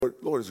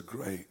Lord is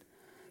great.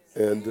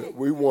 And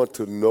we want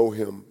to know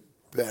him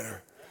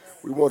better.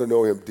 We want to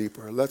know him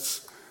deeper.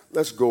 Let's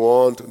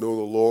go on to know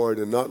the Lord,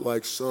 and not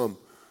like some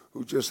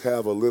who just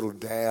have a little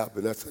dab,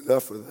 and that's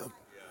enough for them.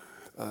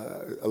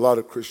 A lot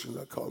of Christians,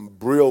 I call them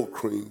Brill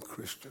cream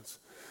Christians.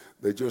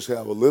 They just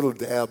have a little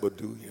dab of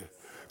do you.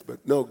 But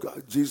no,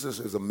 God, Jesus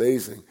is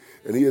amazing,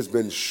 and he has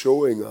been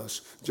showing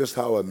us just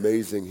how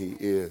amazing he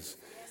is.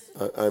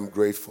 I'm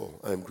grateful.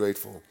 I'm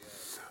grateful.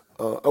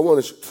 I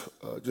want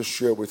to just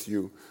share with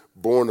you,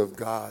 born of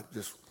God,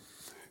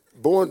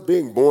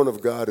 being born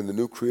of God and the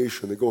new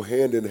creation, they go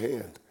hand in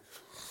hand.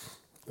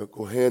 They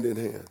go hand in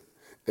hand.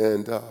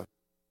 And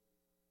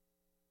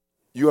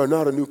you are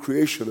not a new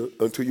creation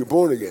until you're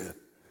born again.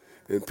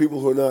 And people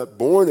who are not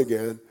born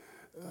again,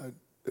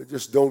 they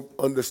just don't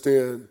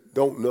understand,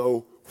 don't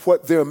know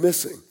what they're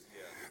missing.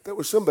 There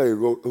was somebody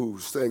who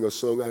sang a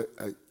song,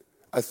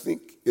 I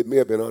think it may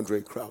have been Andre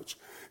Crouch.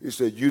 He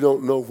said, you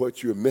don't know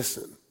what you're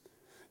missing.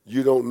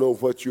 You don't know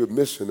what you're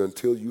missing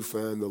until you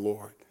find the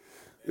Lord.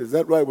 Is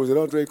that right? Was it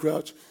Andre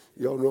Crouch?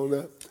 Y'all know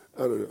that?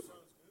 I don't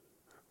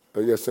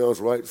know. Yeah, sounds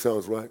right.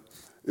 Sounds right.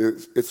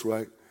 It's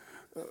right.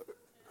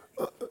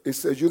 It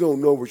says you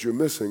don't know what you're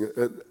missing.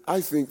 And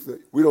I think that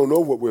we don't know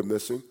what we're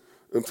missing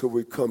until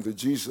we come to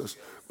Jesus.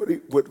 But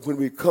when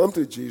we come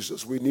to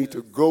Jesus, we need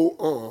to go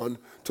on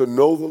to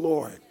know the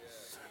Lord,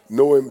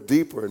 know him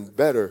deeper and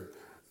better,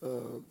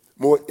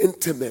 more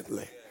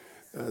intimately.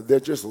 They're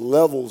just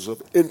levels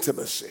of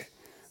intimacy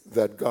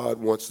that God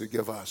wants to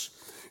give us.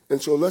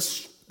 And so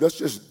let's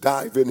just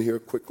dive in here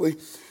quickly.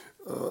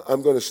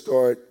 I'm going to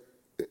start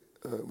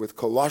with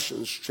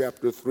Colossians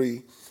chapter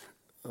 3,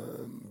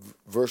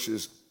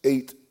 verses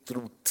 8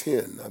 through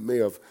 10. I may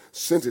have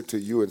sent it to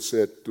you and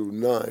said through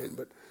 9,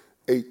 but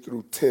 8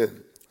 through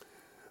 10.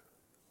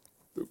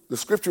 The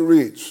scripture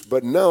reads,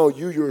 but now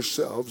you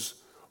yourselves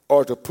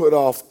are to put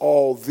off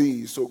all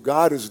these. So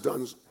God has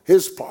done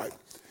his part.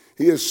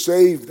 He has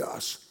saved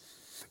us.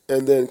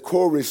 And then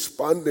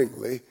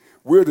correspondingly,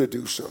 we're to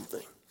do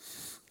something.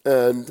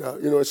 And,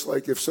 it's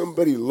like if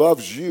somebody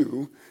loves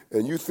you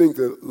and you think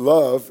that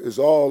love is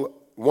all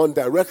one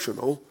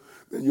directional,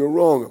 then you're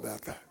wrong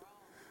about that.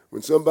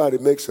 When somebody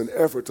makes an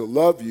effort to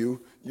love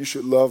you, you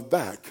should love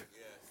back.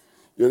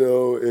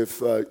 Well,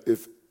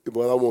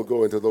 I won't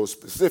go into those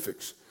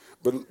specifics,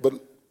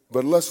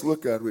 but let's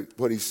look at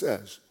what he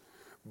says.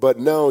 But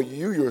now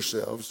you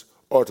yourselves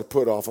are to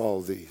put off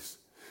all these.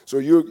 So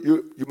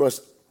you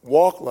must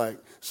walk like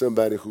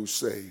somebody who's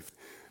saved.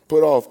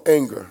 Put off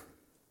anger.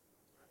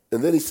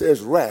 And then he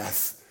says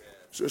wrath.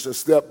 So it's a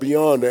step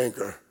beyond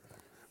anger.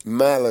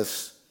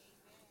 Malice,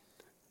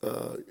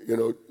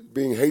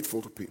 being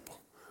hateful to people.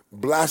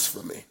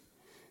 Blasphemy.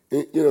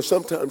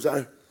 Sometimes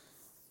I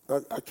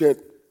can't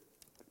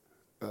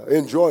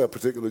enjoy a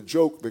particular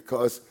joke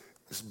because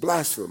it's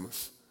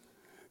blasphemous.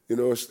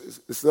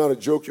 It's not a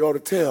joke you ought to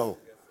tell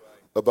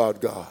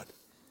about God.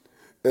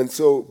 And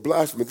so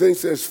blasphemy. Then he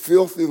says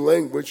filthy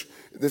language.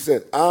 They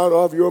said out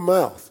of your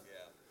mouth.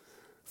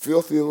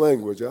 Filthy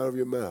language out of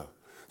your mouth.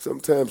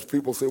 Sometimes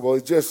people say, well,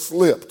 it just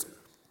slipped.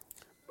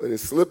 But it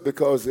slipped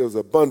because there was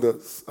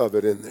abundance of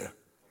it in there.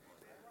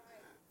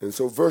 And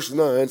so verse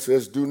 9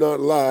 says, do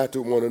not lie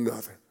to one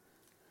another.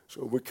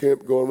 So we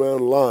can't go around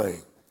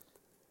lying.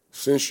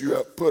 Since you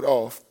have put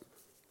off,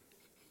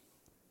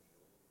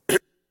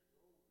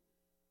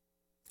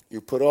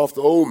 you put off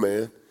the old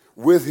man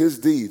with his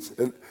deeds.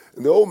 And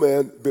the old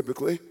man,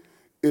 biblically,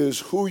 is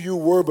who you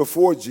were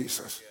before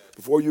Jesus,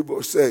 before you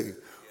were saved.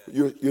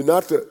 You're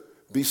not to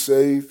be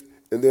saved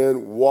and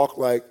then walk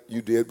like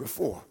you did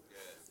before.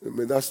 I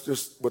mean, that's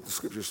just what the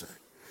scripture's saying.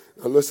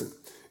 Now listen,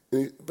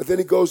 but then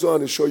he goes on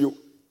to show you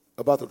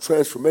about the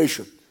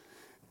transformation.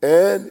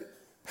 And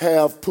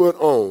have put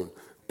on,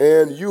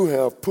 and you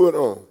have put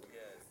on,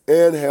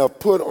 and have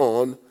put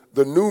on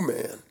the new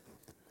man,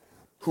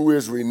 who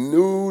is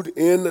renewed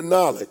in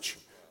knowledge,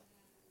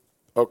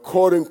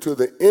 according to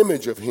the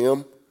image of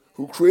him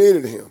who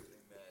created him.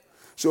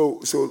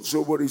 So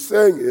what he's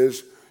saying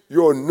is,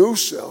 your new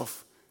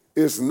self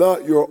is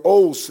not your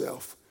old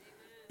self.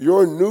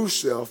 Your new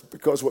self,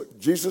 because what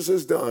Jesus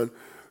has done,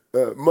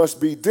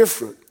 must be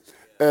different.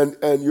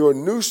 And your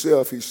new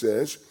self, he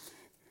says,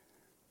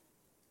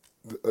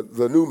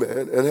 the new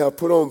man, and have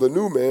put on the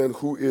new man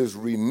who is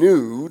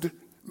renewed,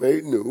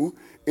 made new,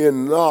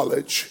 in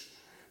knowledge.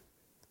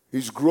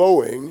 He's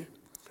growing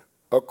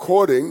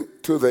according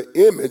to the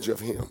image of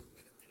him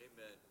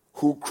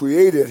who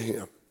created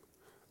him.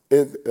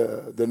 In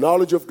the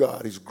knowledge of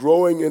God. He's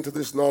growing into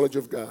this knowledge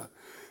of God.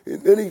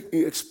 And then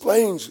he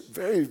explains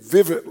very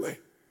vividly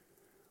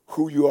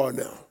who you are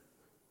now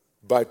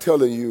by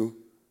telling you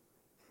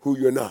who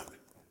you're not.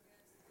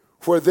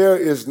 For there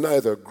is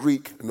neither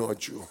Greek nor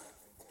Jew.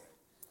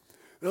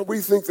 Now,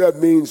 we think that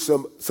means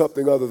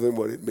something other than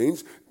what it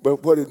means,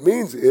 but what it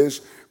means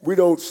is we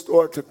don't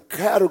start to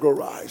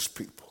categorize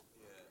people.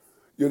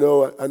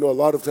 I know a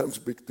lot of times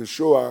to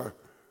show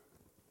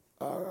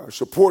our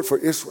support for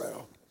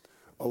Israel,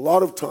 a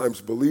lot of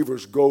times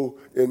believers go,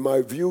 in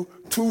my view,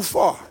 too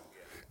far.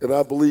 And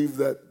I believe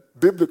that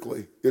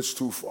biblically it's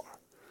too far.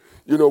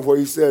 where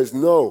he says,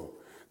 no,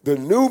 the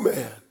new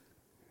man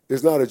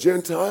is not a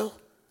Gentile,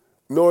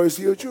 nor is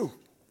he a Jew.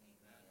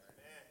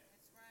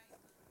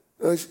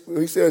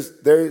 He says,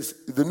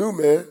 the new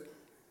man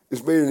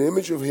is made in the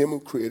image of him who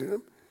created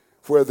him,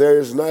 where there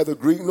is neither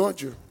Greek nor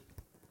Jew,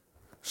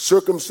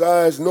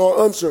 circumcised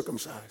nor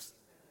uncircumcised.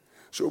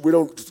 So we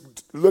don't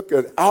look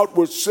at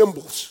outward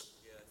symbols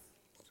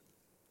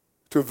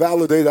to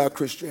validate our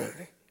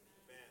Christianity.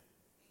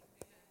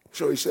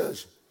 So he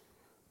says,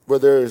 where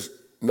there is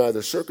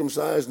neither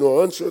circumcised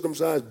nor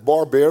uncircumcised,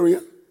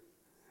 barbarian,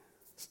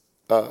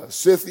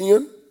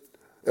 Scythian,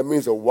 that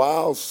means a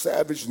wild,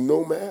 savage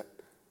nomad.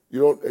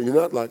 You're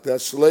not like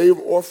that, slave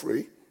or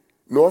free,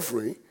 nor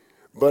free,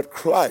 but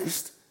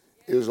Christ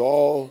is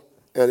all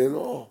and in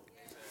all.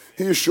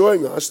 He is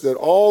showing us that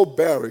all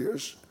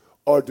barriers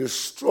are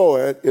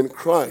destroyed in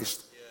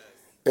Christ,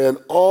 and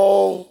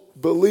all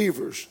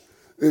believers,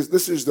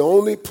 this is the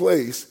only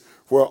place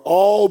where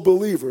all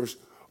believers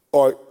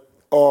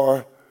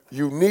are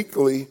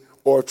uniquely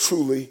or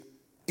truly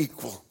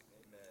equal.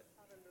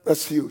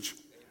 That's huge.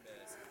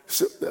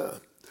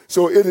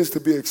 So it is to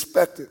be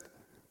expected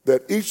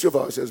that each of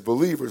us as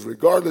believers,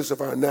 regardless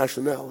of our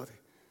nationality,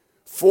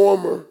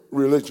 former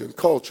religion,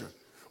 culture,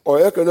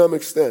 or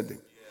economic standing,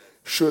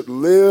 should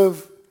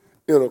live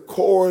in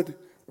accord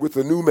with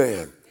the new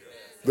man,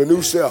 the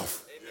new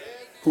self,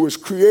 who is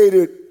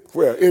created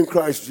where? In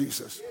Christ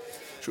Jesus.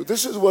 So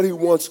this is what he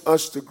wants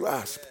us to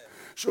grasp.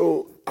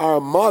 So our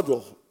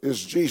model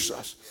is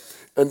Jesus.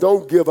 And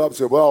don't give up and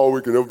say, well,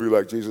 we can never be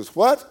like Jesus.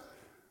 What?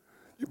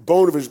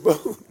 Bone of his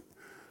bone,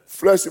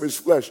 flesh of his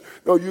flesh.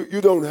 No,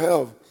 you don't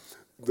have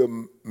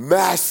the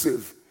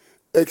massive,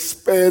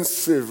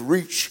 expansive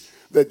reach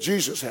that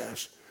Jesus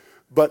has.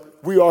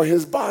 But we are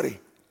his body.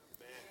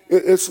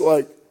 It's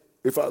like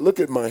if I look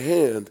at my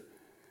hand,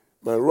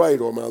 my right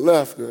or my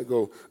left, and I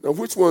go, now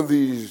which one of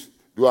these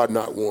do I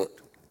not want?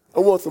 I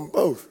want them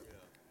both.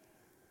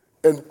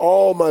 And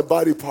all my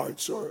body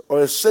parts are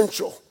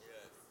essential.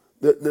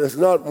 There's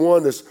not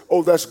one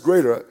that's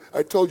greater.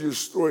 I told you a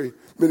story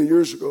many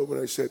years ago when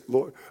I said,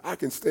 Lord, I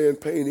can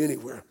stand pain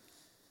anywhere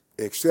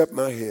except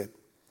my head.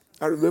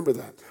 I remember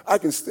that. I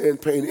can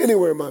stand pain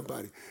anywhere in my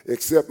body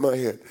except my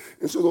head.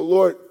 And so the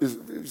Lord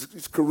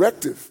is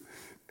corrective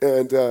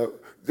and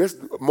just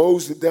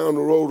moseyed down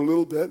the road a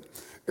little bit.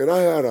 And I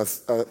had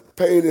a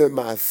pain in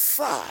my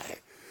thigh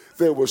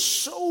that was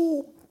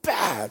so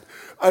bad.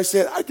 I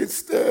said, I can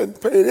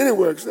stand pain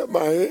anywhere except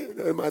my head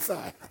and my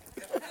thigh.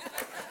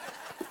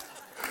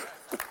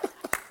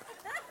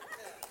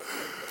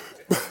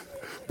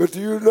 But do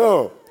you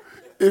know,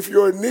 if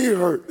your knee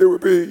hurt, it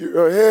would be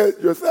your head,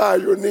 your thigh,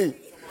 your knee.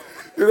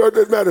 It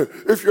doesn't matter.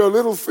 If your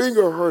little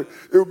finger hurt,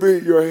 it would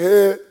be your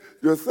head,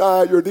 your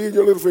thigh, your knee, and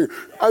your little finger.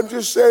 I'm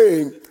just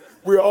saying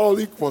we're all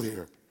equal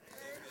here.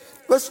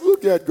 Let's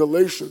look at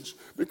Galatians,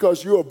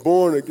 because you are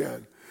born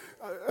again.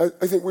 I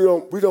think we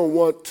don't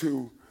want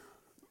to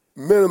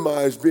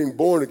minimize being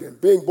born again.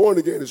 Being born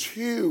again is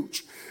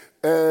huge,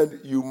 and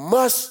you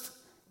must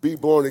be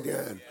born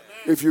again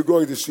if you're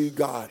going to see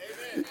God.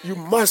 You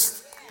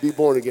must be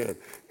born again.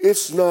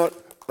 It's not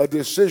a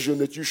decision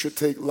that you should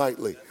take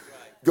lightly.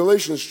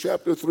 Galatians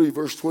chapter 3,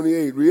 verse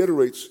 28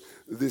 reiterates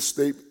this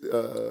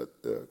statement,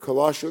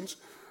 Colossians,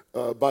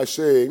 by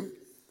saying,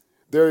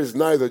 there is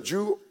neither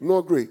Jew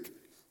nor Greek.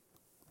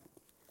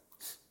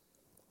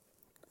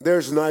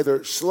 There's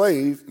neither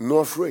slave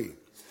nor free.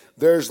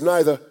 There's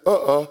neither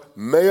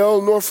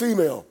male nor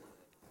female.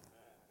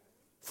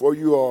 For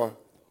you are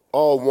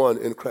all one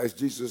in Christ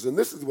Jesus. And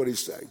this is what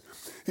he's saying.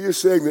 He is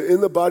saying that in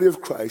the body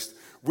of Christ,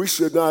 we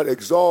should not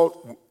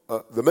exalt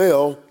the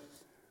male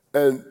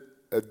and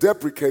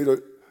deprecate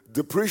or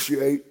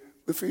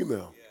depreciate the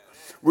female.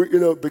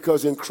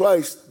 Because in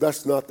Christ,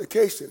 that's not the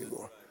case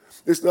anymore.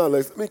 It's not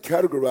like, let me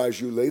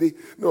categorize you, lady.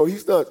 No,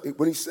 he's not.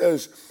 When he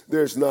says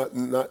there's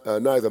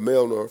neither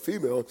male nor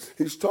female,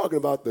 he's talking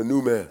about the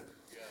new man.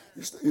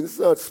 He's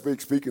not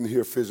speaking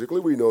here physically.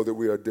 We know that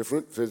we are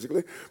different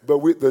physically.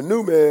 But the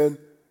new man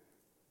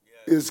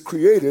is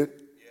created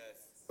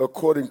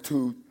according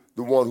to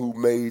the one who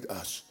made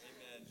us,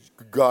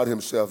 God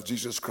himself,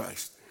 Jesus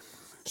Christ.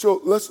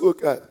 So let's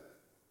look at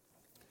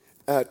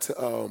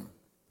 1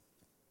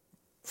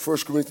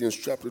 Corinthians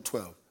chapter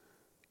 12.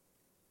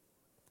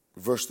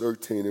 Verse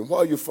 13. And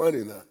while you're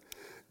finding that,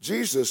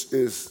 Jesus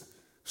is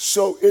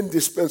so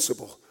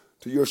indispensable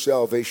to your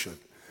salvation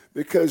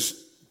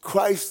because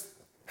Christ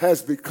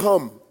has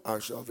become our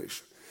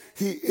salvation.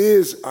 He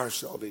is our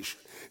salvation.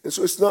 And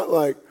so it's not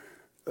like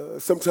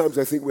sometimes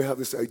I think we have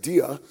this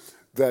idea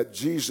that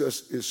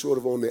Jesus is sort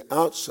of on the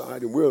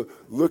outside and we're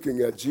looking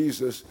at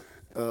Jesus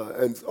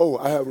and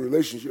I have a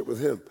relationship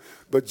with him.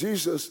 But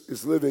Jesus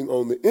is living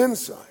on the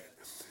inside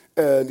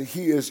and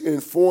he is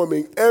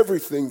informing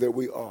everything that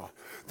we are.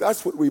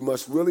 That's what we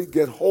must really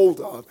get hold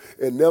of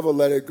and never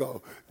let it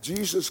go.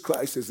 Jesus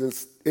Christ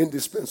is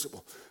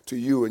indispensable to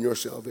you and your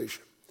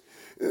salvation.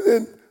 And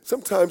then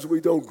sometimes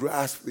we don't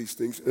grasp these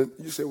things. And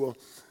you say, well,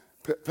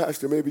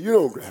 Pastor, maybe you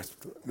don't grasp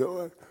them.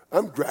 No,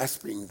 I'm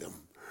grasping them.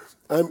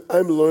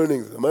 I'm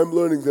learning them. I'm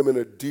learning them in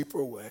a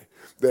deeper way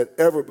than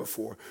ever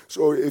before.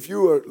 So if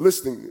you are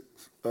listening,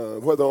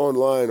 whether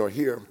online or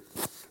here,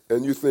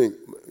 and you think,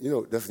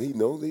 doesn't he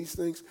know these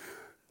things?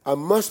 I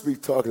must be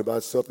talking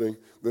about something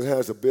that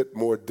has a bit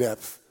more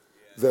depth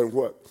than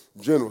what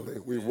generally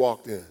we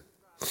walked in.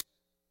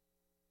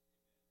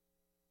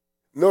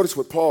 Notice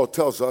what Paul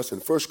tells us in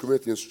 1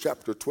 Corinthians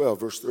chapter 12,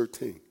 verse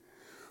 13.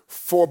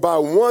 For by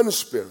one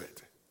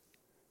Spirit,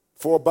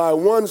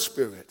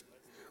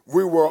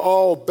 we were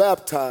all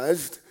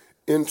baptized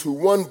into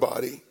one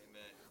body,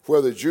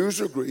 whether Jews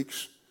or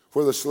Greeks,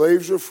 whether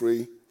slaves or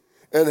free,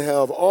 and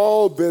have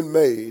all been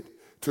made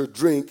to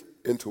drink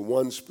into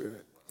one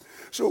Spirit.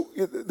 So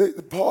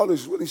Paul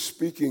is really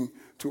speaking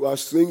to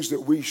us things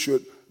that we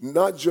should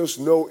not just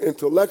know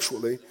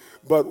intellectually,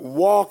 but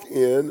walk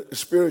in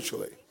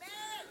spiritually.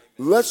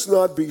 Let's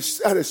not be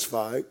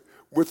satisfied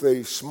with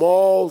a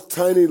small,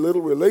 tiny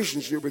little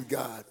relationship with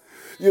God.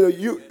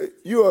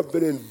 You have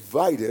been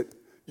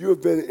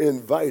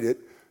invited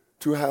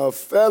to have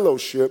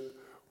fellowship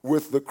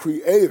with the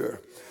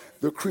Creator.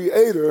 The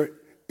Creator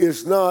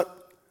is not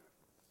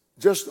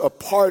just a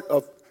part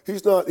of, he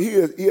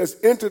has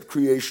entered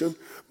creation,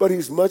 but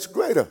he's much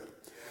greater.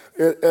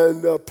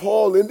 And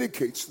Paul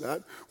indicates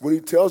that when he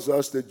tells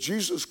us that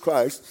Jesus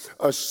Christ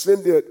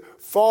ascended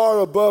far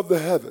above the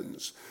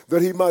heavens,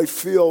 that he might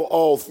fill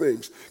all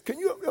things.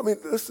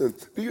 Listen,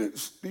 do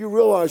you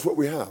realize what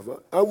we have?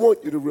 I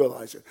want you to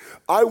realize it.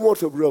 I want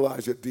to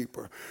realize it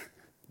deeper.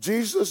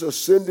 Jesus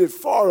ascended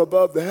far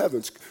above the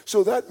heavens.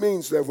 So that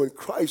means that when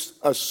Christ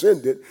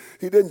ascended,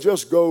 he didn't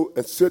just go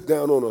and sit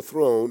down on a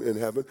throne in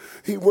heaven.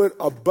 He went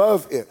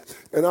above it.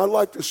 And I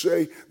like to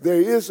say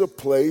there is a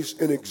place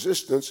in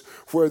existence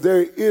where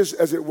there is,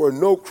 as it were,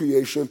 no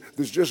creation.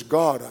 There's just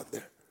God out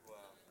there.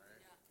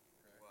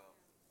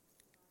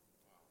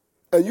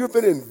 And you've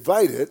been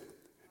invited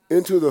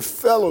into the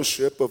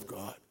fellowship of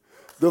God,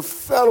 the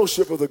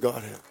fellowship of the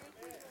Godhead.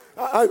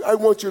 I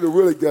want you to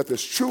really get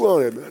this. Chew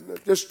on it, man.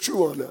 Just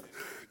chew on that.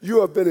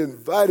 You have been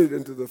invited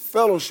into the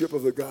fellowship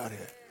of the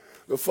Godhead,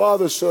 the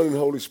Father, Son, and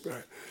Holy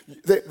Spirit.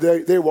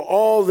 They were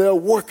all there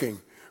working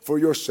for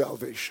your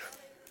salvation.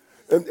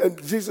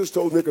 And Jesus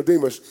told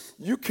Nicodemus,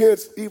 you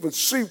can't even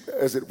see,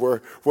 as it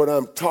were, what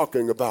I'm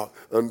talking about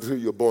until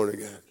you're born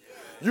again.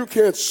 You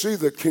can't see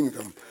the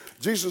kingdom.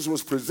 Jesus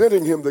was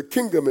presenting him the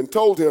kingdom and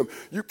told him,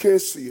 you can't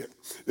see it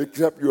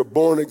except you're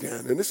born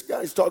again. And this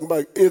guy's talking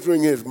about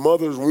entering his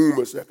mother's womb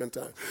a second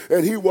time.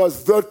 And he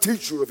was the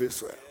teacher of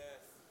Israel.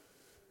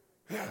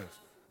 Yes.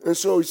 And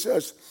so he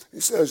says,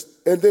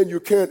 and then you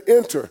can't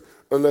enter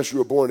unless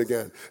you're born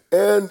again.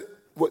 And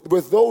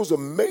with those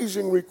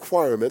amazing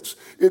requirements,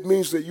 it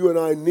means that you and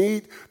I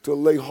need to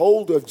lay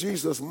hold of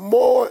Jesus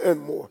more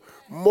and more,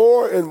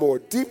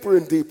 deeper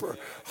and deeper,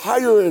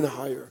 higher and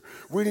higher.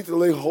 We need to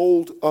lay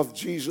hold of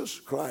Jesus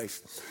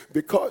Christ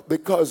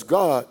because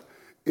God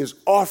is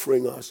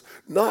offering us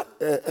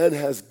and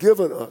has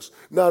given us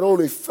not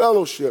only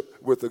fellowship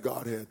with the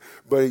Godhead,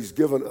 but he's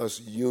given us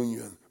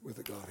union with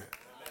the Godhead.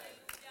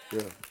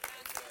 Yeah.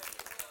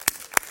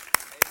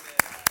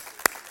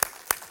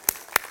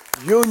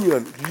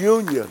 Union.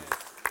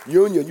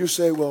 You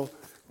say, well,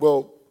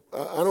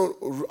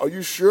 are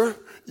you sure?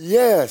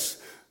 Yes.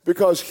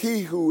 Because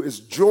he who is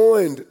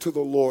joined to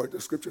the Lord,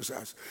 the scripture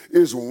says,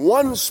 is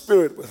one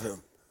spirit with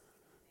him.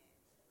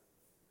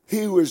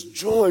 He who is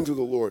joined to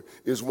the Lord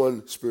is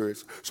one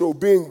spirit. So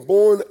being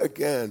born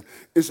again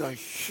is a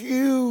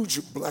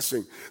huge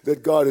blessing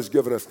that God has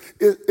given us.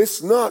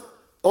 It's not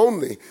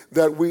only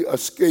that we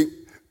escape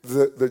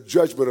the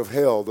judgment of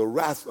hell, the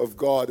wrath of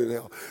God in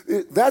hell.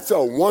 That's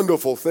a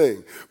wonderful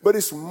thing. But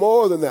it's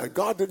more than that.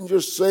 God didn't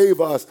just save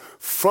us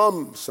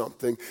from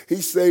something. He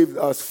saved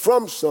us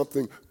from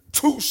something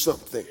to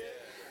something.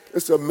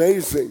 It's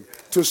amazing.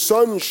 To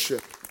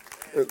sonship.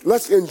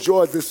 Let's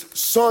enjoy this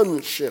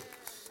sonship.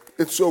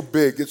 It's so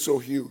big. It's so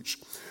huge.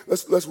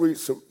 Let's read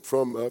some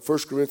from 1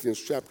 Corinthians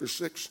chapter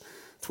 6,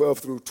 12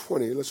 through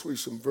 20. Let's read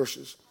some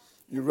verses.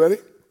 You ready?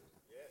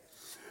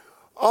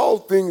 All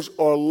things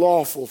are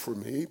lawful for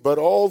me, but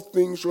all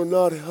things are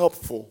not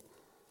helpful.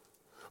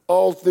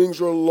 All things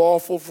are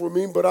lawful for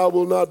me, but I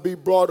will not be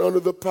brought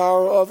under the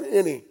power of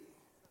any.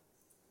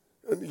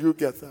 And you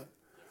get that.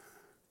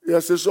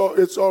 Yes, it's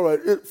all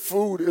right.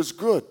 Food is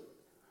good.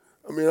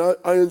 I mean,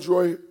 I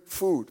enjoy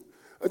food.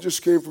 I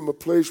just came from a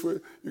place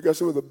where you got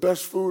some of the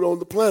best food on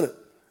the planet,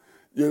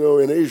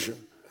 in Asia.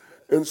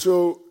 And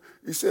so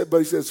he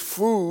says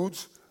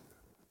foods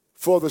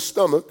for the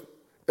stomach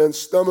and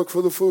stomach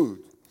for the food.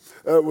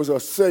 That was a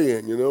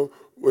saying,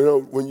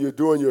 when you're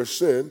doing your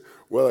sin,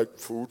 like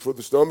food for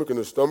the stomach and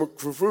the stomach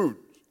for food.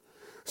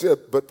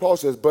 But Paul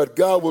says, but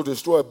God will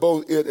destroy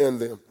both it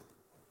and them.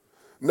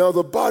 Now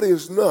the body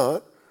is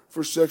not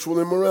for sexual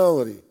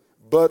immorality,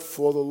 but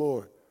for the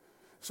Lord.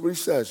 That's what he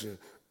says here.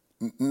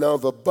 Now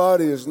the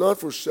body is not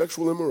for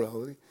sexual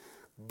immorality,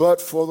 but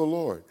for the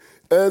Lord,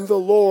 and the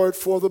Lord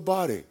for the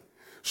body.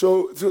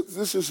 So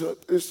this is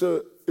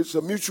it's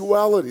a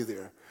mutuality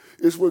there.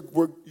 It's where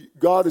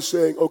God is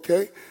saying,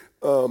 okay,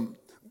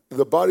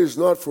 the body is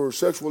not for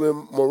sexual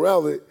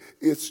immorality.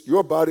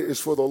 Your body is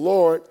for the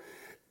Lord,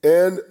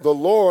 and the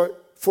Lord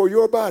for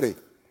your body.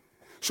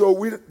 So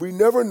we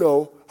never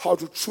know how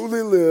to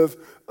truly live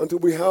until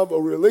we have a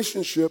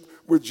relationship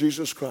with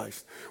Jesus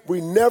Christ.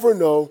 We never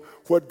know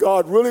what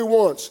God really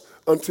wants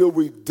until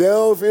we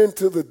delve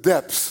into the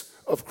depths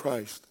of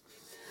Christ.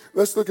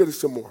 Let's look at it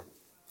some more.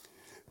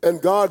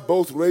 And God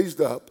both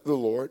raised up the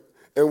Lord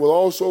and will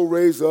also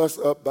raise us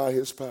up by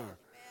his power.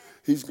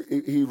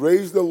 He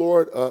raised the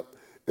Lord up,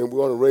 and we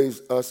want to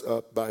raise us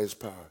up by his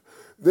power.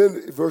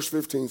 Then verse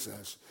 15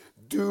 says,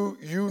 do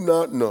you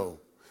not know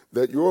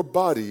that your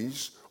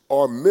bodies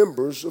are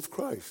members of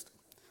Christ?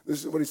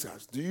 This is what he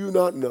says. Do you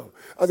not know?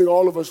 I think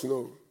all of us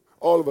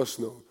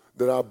know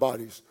that our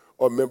bodies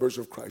are members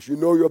of Christ. You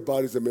know your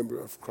body is a member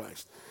of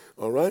Christ.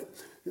 All right?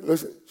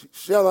 Listen,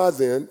 shall I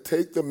then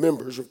take the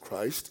members of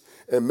Christ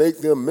and make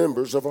them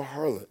members of a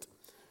harlot?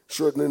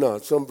 Certainly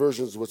not. Some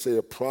versions would say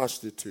a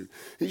prostitute.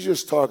 He's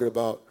just talking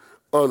about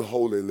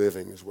unholy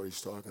living is what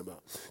he's talking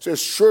about. He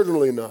says,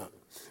 certainly not.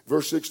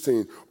 Verse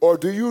 16, or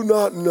do you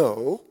not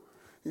know?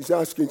 He's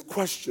asking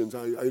questions.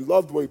 I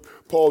love the way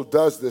Paul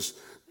does this.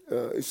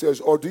 He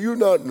says, or do you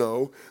not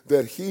know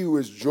that he who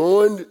is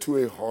joined to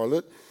a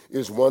harlot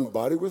is one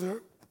body with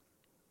her?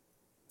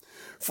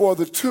 For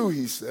the two,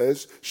 he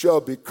says,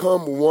 shall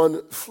become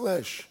one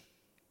flesh.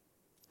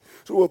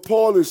 So what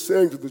Paul is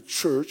saying to the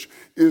church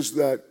is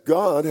that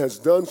God has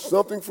done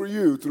something for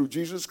you through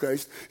Jesus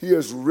Christ. He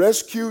has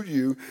rescued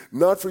you,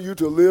 not for you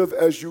to live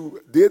as you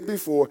did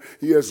before.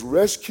 He has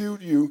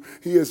rescued you.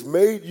 He has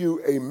made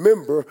you a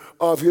member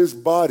of his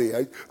body.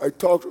 I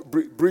talked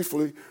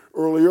briefly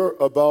earlier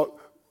about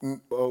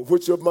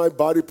which of my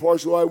body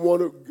parts do I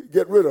want to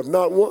get rid of.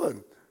 Not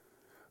one.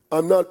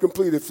 I'm not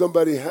complete. If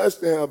somebody has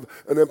to have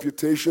an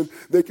amputation,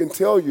 they can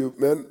tell you,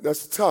 man,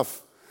 that's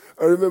tough.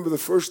 I remember the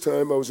first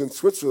time I was in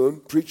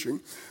Switzerland preaching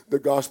the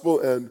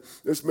gospel, and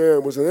this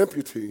man was an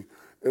amputee.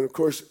 And of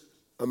course,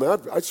 I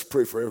just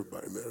pray for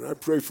everybody, man. I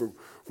pray for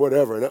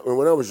whatever. And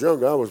when I was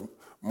younger, I was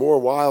more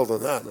wild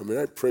than that. I mean,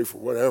 I'd pray for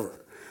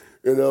whatever,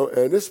 you know.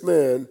 And this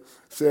man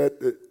said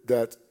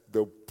that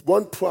the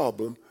one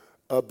problem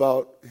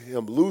about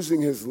him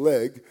losing his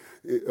leg,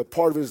 a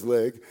part of his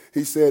leg,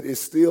 he said it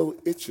still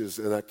itches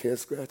and I can't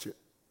scratch it.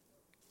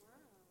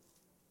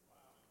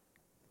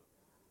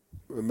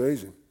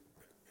 Amazing.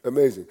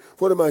 Amazing.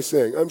 What am I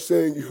saying? I'm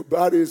saying your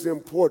body is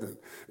important,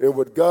 and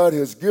what God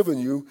has given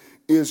you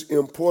is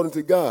important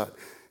to God.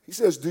 He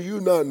says, do you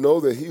not know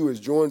that he who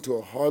is joined to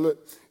a harlot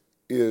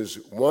is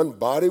one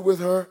body with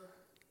her?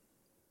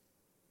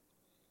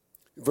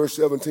 Verse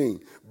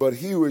 17, but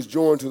he who is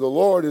joined to the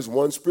Lord is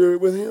one spirit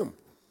with him.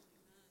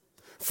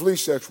 Flee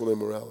sexual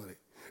immorality.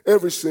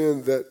 Every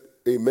sin that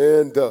a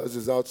man does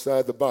is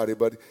outside the body,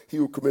 but he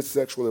who commits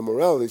sexual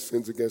immorality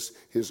sins against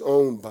his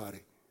own body.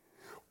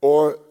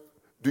 Or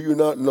do you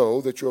not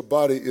know that your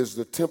body is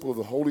the temple of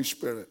the Holy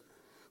Spirit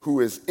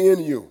who is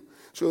in you?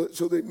 So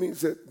that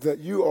means that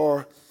you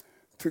are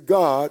to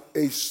God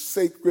a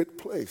sacred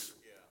place.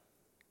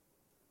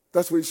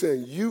 That's what he's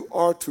saying. You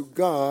are to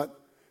God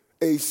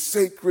a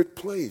sacred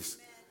place.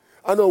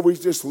 I know we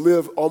just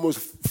live almost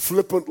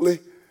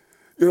flippantly.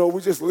 You know,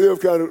 we just live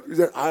kind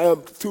of, I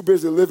am too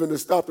busy living to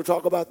stop to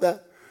talk about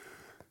that.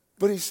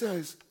 But he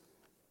says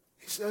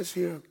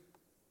here,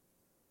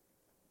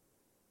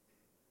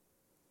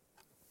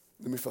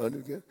 let me find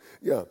it again.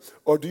 Yeah.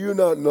 Or do you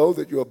not know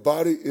that your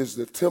body is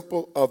the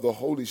temple of the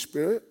Holy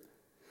Spirit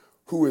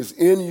who is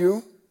in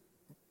you,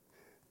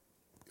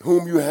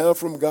 whom you have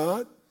from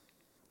God,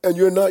 and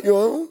you're not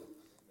your own?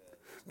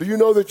 Do you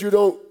know that you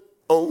don't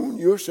own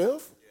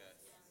yourself?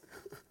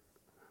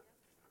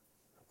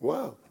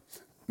 Wow.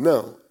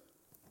 Now,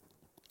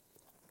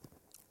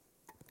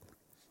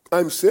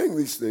 I'm saying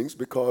these things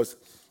because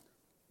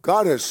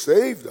God has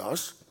saved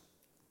us.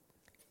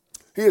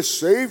 He has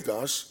saved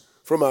us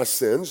from our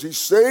sins. He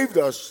saved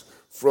us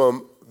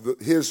from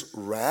his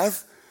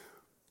wrath.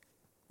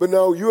 But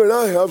now you and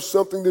I have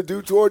something to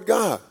do toward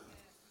God.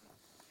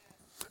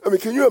 I mean,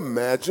 can you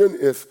imagine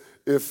if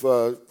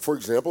for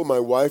example, my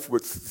wife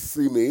would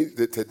see me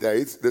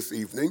this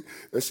evening,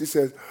 and she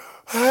said,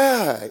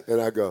 hi, and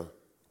I go,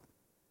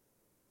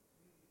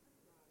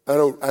 I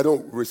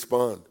don't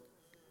respond.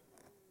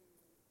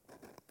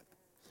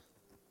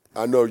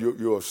 I know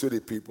you're a city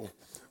people,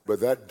 but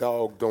that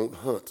dog don't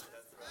hunt.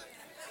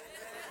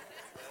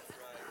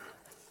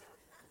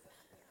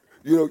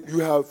 You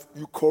know,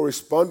 you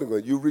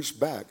correspondingly, you reach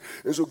back.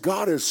 And so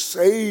God has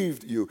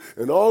saved you.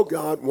 And all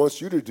God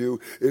wants you to do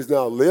is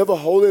now live a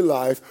holy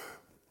life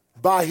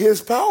by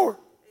his power. Amen.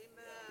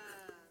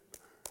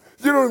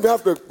 You don't even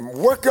have to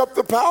work up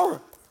the power.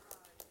 Amen.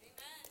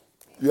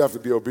 You have to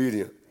be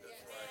obedient.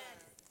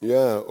 Amen.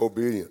 Yeah,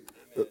 obedient.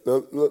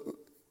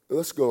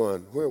 Let's go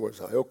on. Where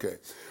was I? Okay.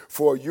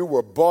 For you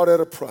were bought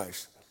at a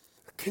price.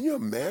 Can you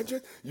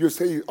imagine? You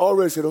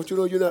already said, don't you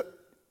know you're not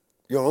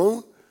your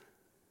own?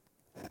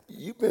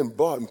 You've been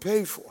bought and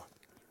paid for.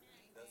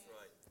 That's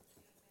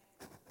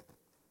right.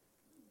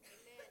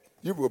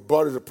 You were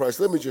bought at a price.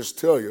 Let me just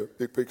tell you,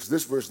 because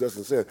this verse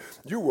doesn't say it.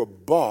 You were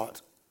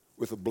bought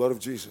with the blood of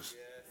Jesus.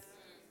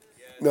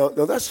 Now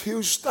that's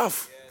huge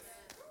stuff.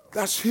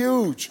 That's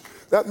huge.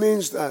 That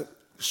means that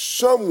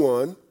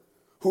someone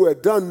who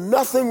had done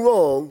nothing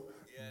wrong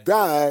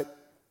died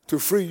to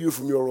free you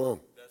from your wrong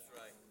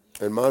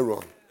and my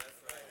wrong.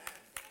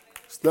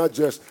 It's not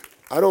just,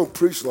 I don't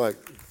preach like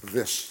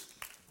this.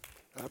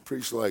 I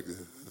preach like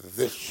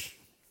this.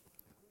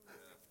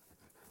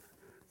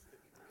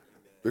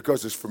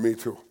 Because it's for me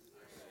too.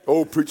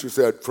 Old preacher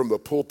said, from the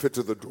pulpit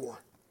to the door.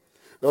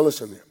 Now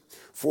listen here.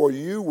 For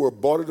you were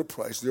bought at a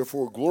price,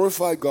 therefore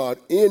glorify God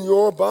in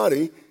your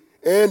body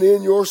and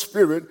in your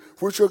spirit,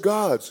 which are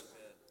God's.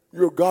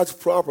 You're God's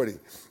property.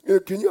 You know,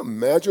 can you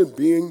imagine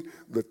being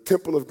the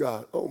temple of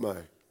God? Oh my.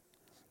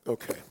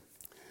 Okay.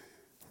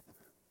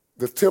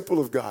 The temple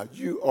of God.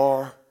 You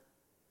are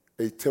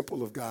a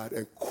temple of God.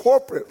 And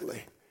corporately,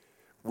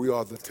 we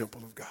are the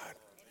temple of God.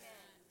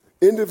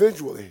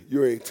 Individually,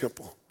 you're a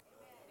temple.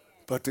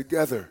 But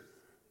together,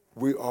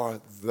 we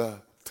are the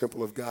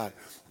temple of God,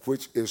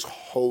 which is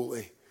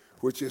holy,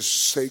 which is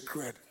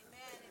sacred.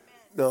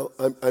 Now,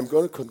 I'm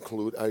going to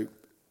conclude. I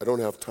don't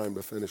have time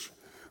to finish.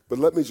 But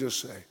let me just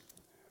say,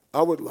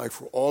 I would like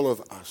for all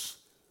of us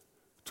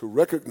to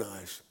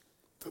recognize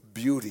the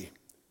beauty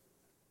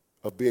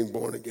of being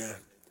born again.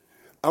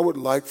 I would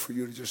like for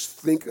you to just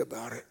think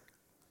about it.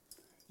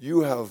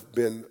 You have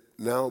been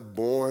now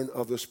born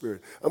of the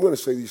Spirit. I'm going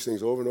to say these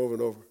things over and over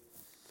and over.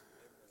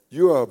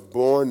 You are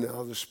born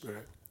now of the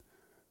Spirit.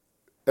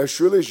 As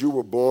surely as you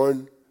were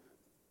born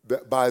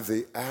by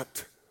the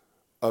act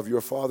of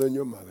your father and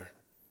your mother,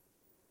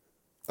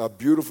 a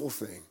beautiful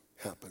thing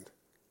happened.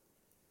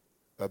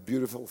 A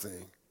beautiful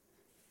thing.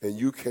 And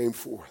you came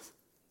forth.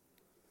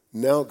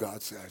 Now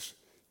God says,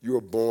 you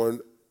are born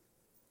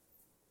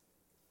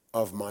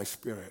of my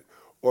Spirit.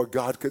 Or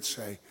God could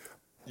say,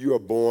 you are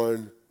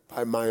born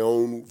by my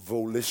own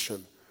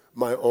volition,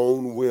 my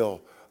own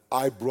will.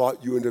 I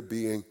brought you into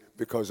being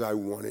because I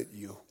wanted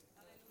you.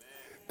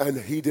 And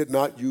he did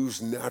not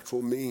use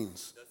natural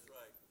means. That's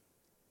right.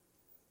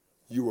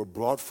 You were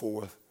brought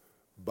forth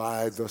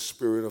by the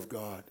Spirit of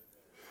God.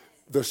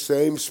 The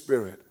same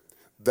Spirit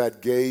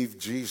that gave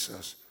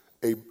Jesus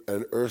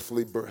an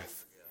earthly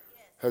birth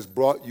has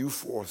brought you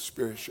forth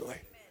spiritually.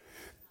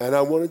 And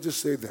I want to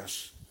just say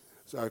this,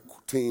 as our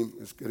team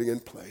is getting in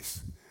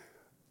place.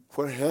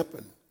 What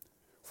happened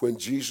when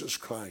Jesus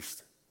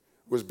Christ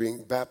was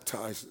being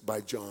baptized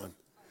by John?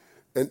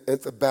 And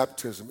the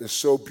baptism is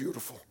so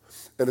beautiful.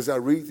 And as I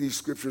read these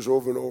scriptures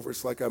over and over,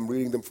 it's like I'm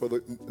reading them for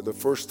the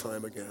first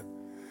time again.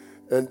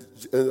 And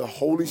the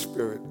Holy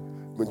Spirit,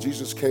 when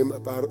Jesus came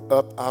up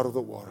out of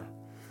the water,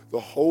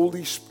 the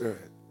Holy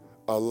Spirit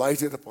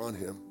alighted upon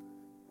him,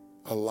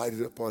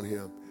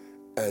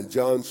 and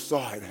John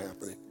saw it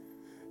happening.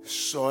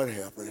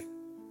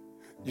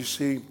 You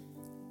see,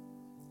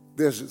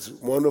 there's this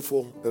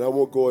wonderful, and I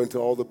won't go into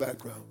all the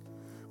background,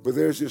 but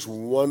there's this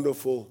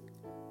wonderful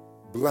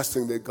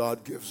blessing that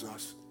God gives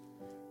us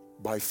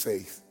by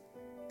faith.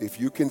 If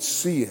you can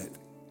see it,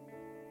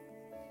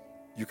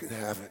 you can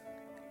have it.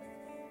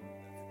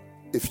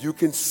 If you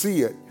can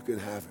see it, you can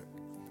have it.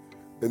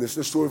 And it's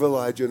the story of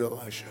Elijah and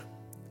Elisha.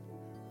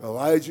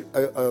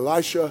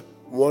 Elisha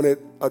wanted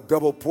a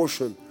double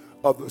portion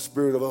of the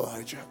spirit of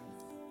Elijah.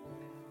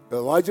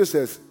 Elijah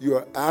says, you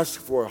are asked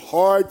for a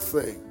hard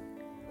thing,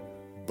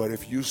 but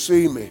if you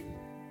see me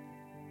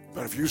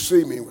when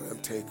I'm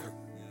taken,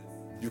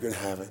 you can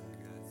have it.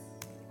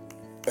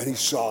 And he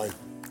saw him,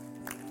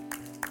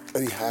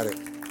 and he had it.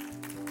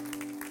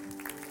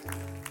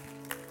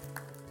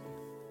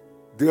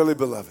 Dearly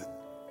beloved,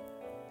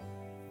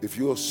 if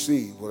you'll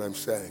see what I'm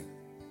saying,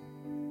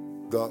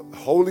 the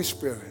Holy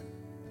Spirit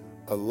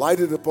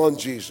alighted upon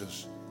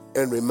Jesus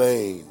and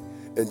remained.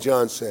 And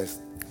John says,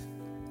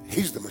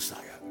 he's the Messiah.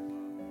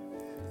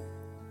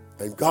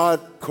 And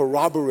God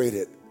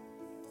corroborated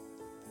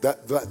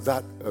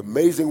that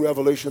amazing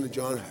revelation that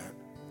John had.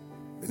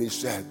 And he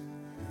said,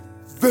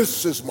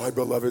 this is my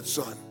beloved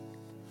Son,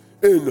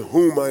 in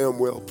whom I am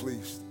well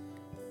pleased.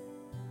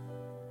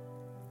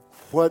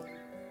 What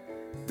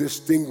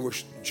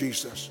distinguished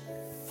Jesus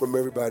from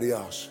everybody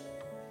else?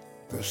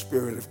 The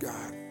Spirit of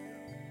God.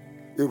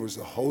 It was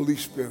the Holy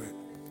Spirit.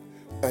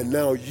 And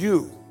now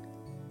you,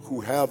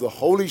 who have the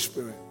Holy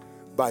Spirit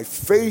by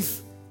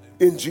faith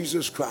in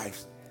Jesus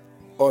Christ,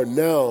 are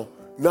now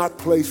not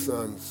play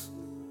sons,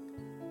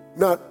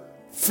 not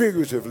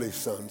figuratively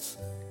sons,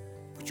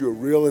 but you're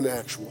real and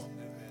actual,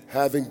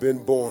 having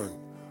been born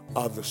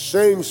of the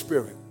same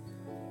Spirit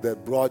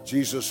that brought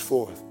Jesus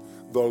forth,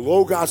 the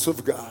Logos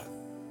of God,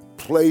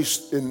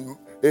 placed in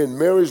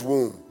Mary's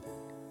womb.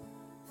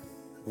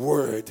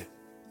 Word.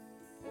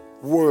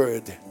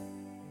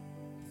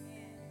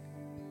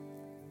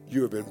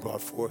 You have been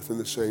brought forth in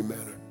the same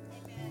manner.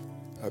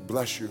 I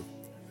bless you.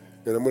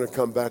 And I'm going to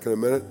come back in a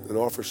minute and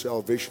offer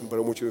salvation, but I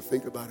want you to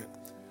think about it.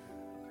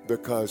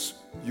 Because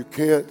you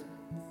can't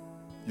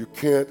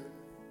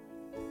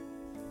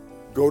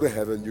go to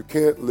heaven. You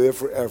can't live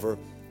forever.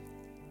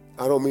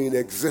 I don't mean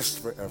exist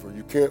forever.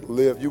 You can't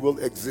live. You will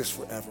exist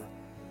forever,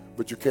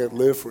 but you can't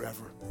live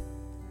forever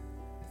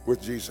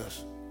with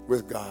Jesus.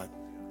 with God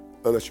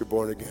unless you're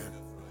born again.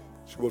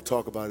 So we'll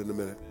talk about it in a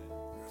minute.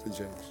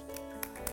 James.